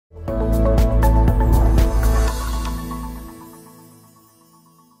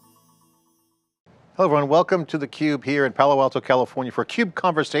Hello everyone, welcome to theCUBE here in Palo Alto, California for CUBE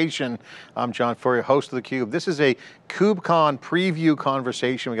Conversation. I'm John Furrier, host of theCUBE. This is a KubeCon preview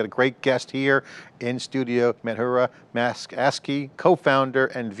conversation. We got a great guest here in studio, Madhura Maskasky, co-founder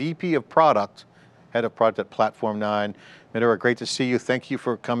and VP of Product, Head of Product at Platform 9. Madhura, great to see you. Thank you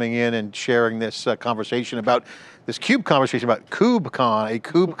for coming in and sharing this conversation about, this CUBE conversation about KubeCon, a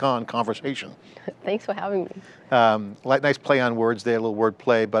KubeCon conversation. Thanks for having me. Nice play on words there, a little word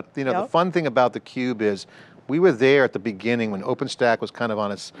play, but you know, the fun thing about theCUBE is we were there at the beginning when OpenStack was kind of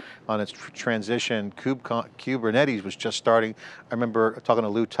on its transition. Kubernetes was just starting. I remember talking to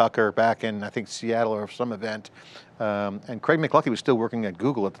Lou Tucker back in, I think, Seattle or some event, and Craig McLuckie was still working at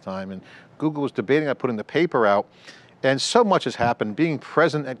Google at the time, and Google was debating on putting the paper out, and so much has happened. Being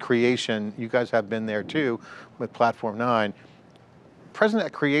present at creation, you guys have been there too with Platform 9, present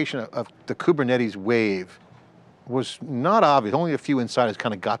at creation of the Kubernetes wave was not obvious. Only a few insiders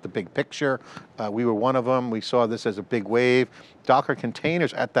kind of got the big picture. We were one of them. We saw this as a big wave. Docker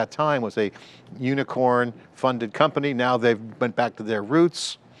Containers at that time was a unicorn funded company. Now they've went back to their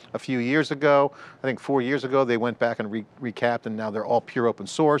roots. A few years ago, I think 4 years ago, they went back and recapped, and now they're all pure open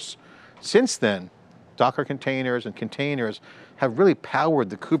source. Since then, Docker Containers and containers have really powered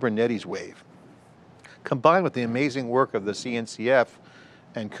the Kubernetes wave. Combined with the amazing work of the CNCF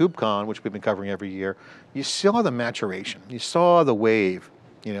and KubeCon, which we've been covering every year, you saw the maturation, you saw the wave,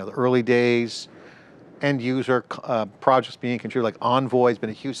 you know, the early days, end user projects being contributed, like Envoy has been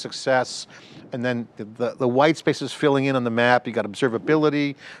a huge success, and then the white spaces filling in on the map. You got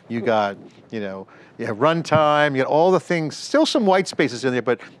observability, you got, you have runtime, you got all the things, still some white spaces in there,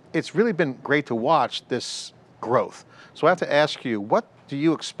 but it's really been great to watch this growth. So I have to ask you, what do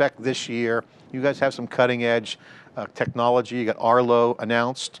you expect this year? You guys have some cutting edge technology, you got Arlo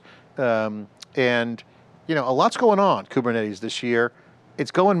announced, and you know, a lot's going on Kubernetes this year.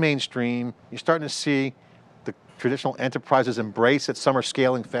 It's going mainstream. You're starting to see the traditional enterprises embrace it. Some are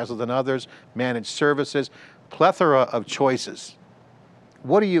scaling faster than others, managed services, plethora of choices.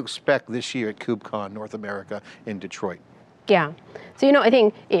 What do you expect this year at KubeCon North America in Detroit? Yeah, so I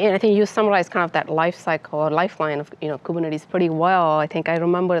think you summarized kind of that life cycle or lifeline of Kubernetes pretty well. I think I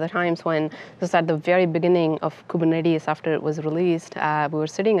remember the times when just at the very beginning of Kubernetes after it was released, we were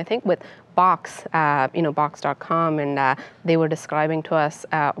sitting, I think, with Box, Box.com, and they were describing to us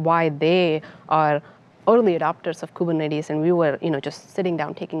why they are early adopters of Kubernetes, and we were, just sitting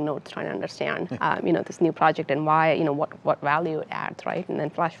down taking notes, trying to understand, this new project and why, what value it adds, right? And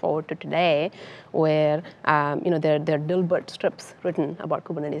then flash forward to today, where, there are Dilbert strips written about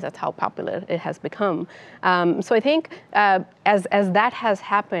Kubernetes. That's how popular it has become. So I think as that has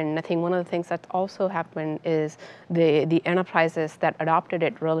happened, I think one of the things that's also happened is the enterprises that adopted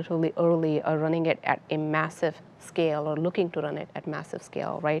it relatively early are running it at a massive scale or looking to run it at massive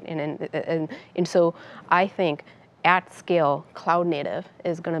scale, right? And so I think at scale, cloud native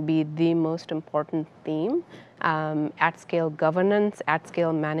is going to be the most important theme. At scale governance, at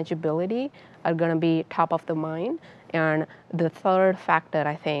scale manageability are going to be top of the mind. And the third factor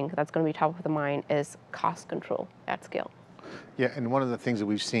I think that's going to be top of the mind is cost control at scale. Yeah, and one of the things that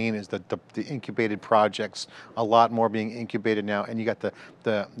we've seen is that the incubated projects, a lot more being incubated now, and you got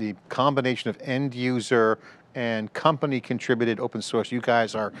the combination of end user and company contributed open source. You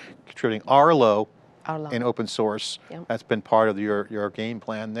guys are contributing Arlo in open source. Yep. That's been part of your game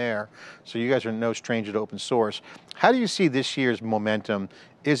plan there. So you guys are no stranger to open source. How do you see this year's momentum?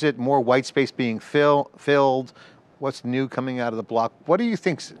 Is it more white space being filled? What's new coming out of the block? What do you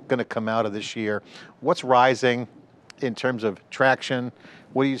think's going to come out of this year? What's rising in terms of traction?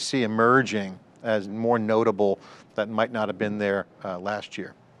 What do you see emerging as more notable that might not have been there last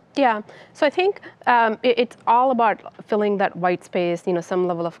year? Yeah, so I think it's all about filling that white space, some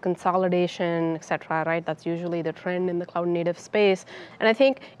level of consolidation, et cetera, right? That's usually the trend in the cloud native space. And I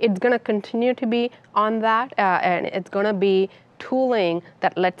think it's going to continue to be on that, and it's going to be tooling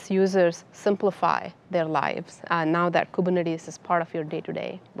that lets users simplify their lives now that Kubernetes is part of your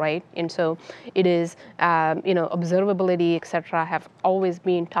day-to-day, right? And so it is, observability, et cetera, have always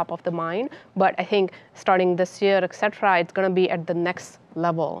been top of the mind. But I think starting this year, et cetera, it's going to be at the next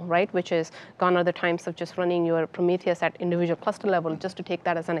level, right? Which is gone are the times of just running your Prometheus at individual cluster level. Just to take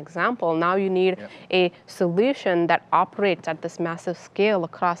that as an example, now you need a solution that operates at this massive scale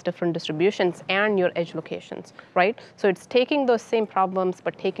across different distributions and your edge locations, right? So it's taking those same problems,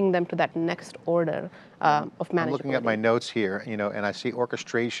 but taking them to that next order of management. I'm looking at my notes here, and I see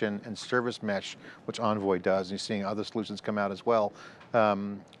orchestration and service mesh, which Envoy does, and you're seeing other solutions come out as well,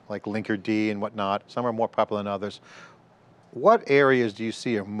 like Linkerd and whatnot. Some are more popular than others. What areas do you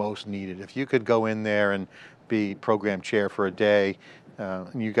see are most needed? If you could go in there and be program chair for a day,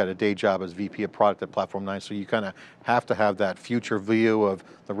 and you got a day job as VP of product at Platform 9, so you kind of have to have that future view of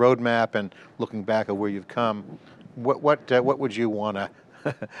the roadmap and looking back at where you've come. What would you want to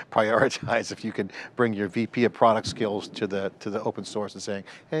prioritize if you could bring your VP of product skills to the open source and saying,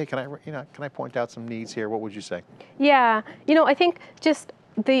 hey, can I point out some needs here? What would you say? Yeah, I think just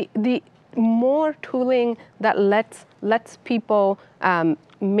the more tooling that lets people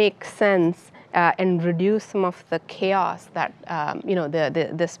make sense and reduce some of the chaos that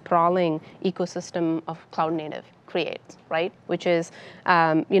the sprawling ecosystem of cloud native creates, right? Which is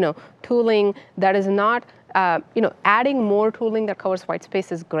tooling that is not adding more tooling that covers white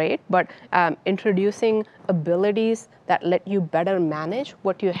space is great, but introducing abilities that let you better manage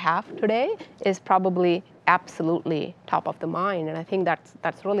what you have today is probably absolutely top of the mind, and I think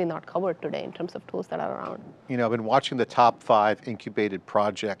that's really not covered today in terms of tools that are around. I've been watching the top 5 incubated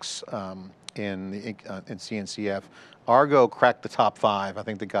projects in CNCF. Argo cracked the top 5. I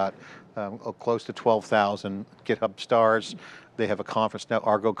think they got close to 12,000 GitHub stars. They have a conference now,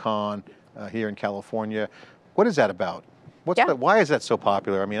 ArgoCon, here in California. What is that about? Why is that so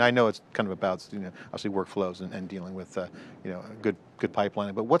popular? I mean, I know it's kind of about obviously workflows and dealing with good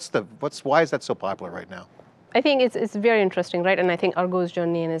pipelining, but why is that so popular right now? I think it's very interesting, right? And I think Argo's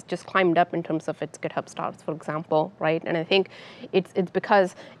journey has just climbed up in terms of its GitHub stars, for example, right? And I think it's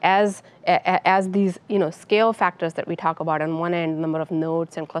because as these scale factors that we talk about, on one end, number of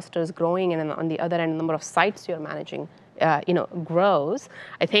nodes and clusters growing, and on the other end, number of sites you're managing grows,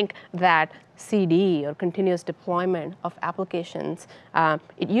 I think that CD, or continuous deployment of applications,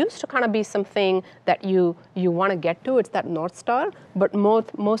 it used to kind of be something that you want to get to. It's that North Star, but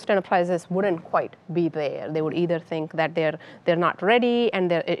most enterprises wouldn't quite be there. They would either think that they're not ready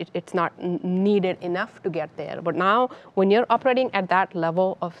and it's not needed enough to get there. But now, when you're operating at that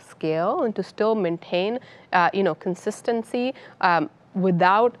level of scale and to still maintain consistency,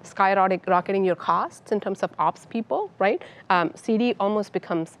 without skyrocketing your costs in terms of ops people, right? CD almost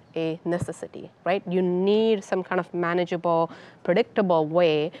becomes a necessity, right? You need some kind of manageable, predictable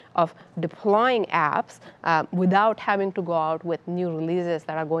way of deploying apps without having to go out with new releases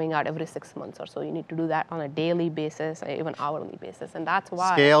that are going out every 6 months or so. You need to do that on a daily basis, even hourly basis, and that's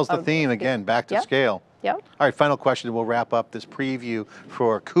why. Scale's the theme again, back to scale. Yep. All right, final question, we'll wrap up this preview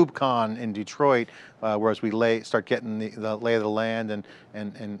for KubeCon in Detroit, whereas we start getting the lay of the land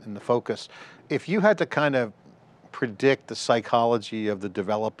and the focus. If you had to kind of predict the psychology of the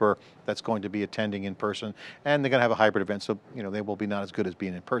developer that's going to be attending in person, and they're going to have a hybrid event, so they will be not as good as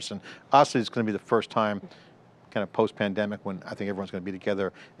being in person. Us, it's going to be the first time kind of post-pandemic when I think everyone's going to be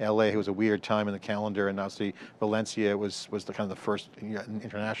together. LA, it was a weird time in the calendar, and obviously Valencia was the kind of the first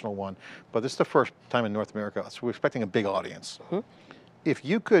international one. But this is the first time in North America, so we're expecting a big audience. Mm-hmm. If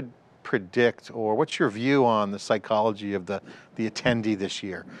you could predict, or what's your view on the psychology of the attendee this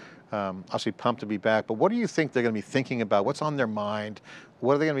year? Obviously pumped to be back, but what do you think they're going to be thinking about? What's on their mind?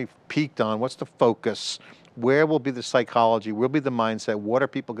 What are they going to be peaked on? What's the focus? Where will be the psychology? Where will be the mindset? What are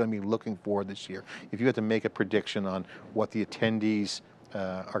people going to be looking for this year? If you had to make a prediction on what the attendees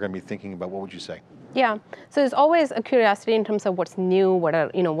are going to be thinking about, what would you say? Yeah, so there's always a curiosity in terms of what's new, what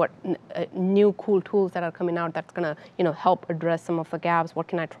are new cool tools that are coming out that's going to help address some of the gaps. What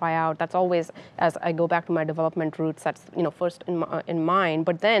can I try out? That's always, as I go back to my development roots, that's first in mind.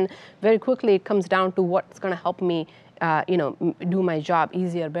 But then very quickly it comes down to what's going to help me do my job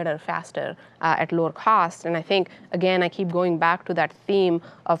easier, better, faster, at lower cost. And I think, again, I keep going back to that theme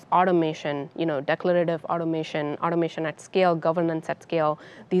of automation, declarative automation, automation at scale, governance at scale.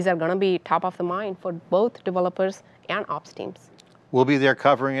 These are going to be top of the mind for both developers and ops teams. We'll be there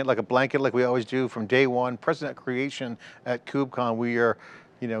covering it like a blanket, like we always do from day one. President Creation at KubeCon, we are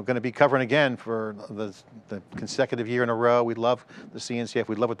going to be covering again for the consecutive year in a row. We love the CNCF,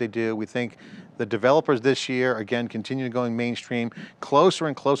 we love what they do. We think the developers this year, again, continue going mainstream, closer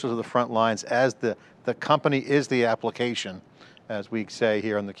and closer to the front lines as the company is the application. As we say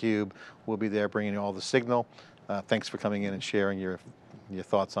here on theCUBE, we'll be there bringing you all the signal. Thanks for coming in and sharing your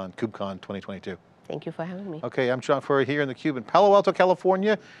thoughts on KubeCon 2022. Thank you for having me. Okay, I'm John Furrier here in theCUBE in Palo Alto,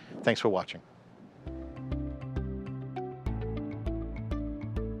 California. Thanks for watching.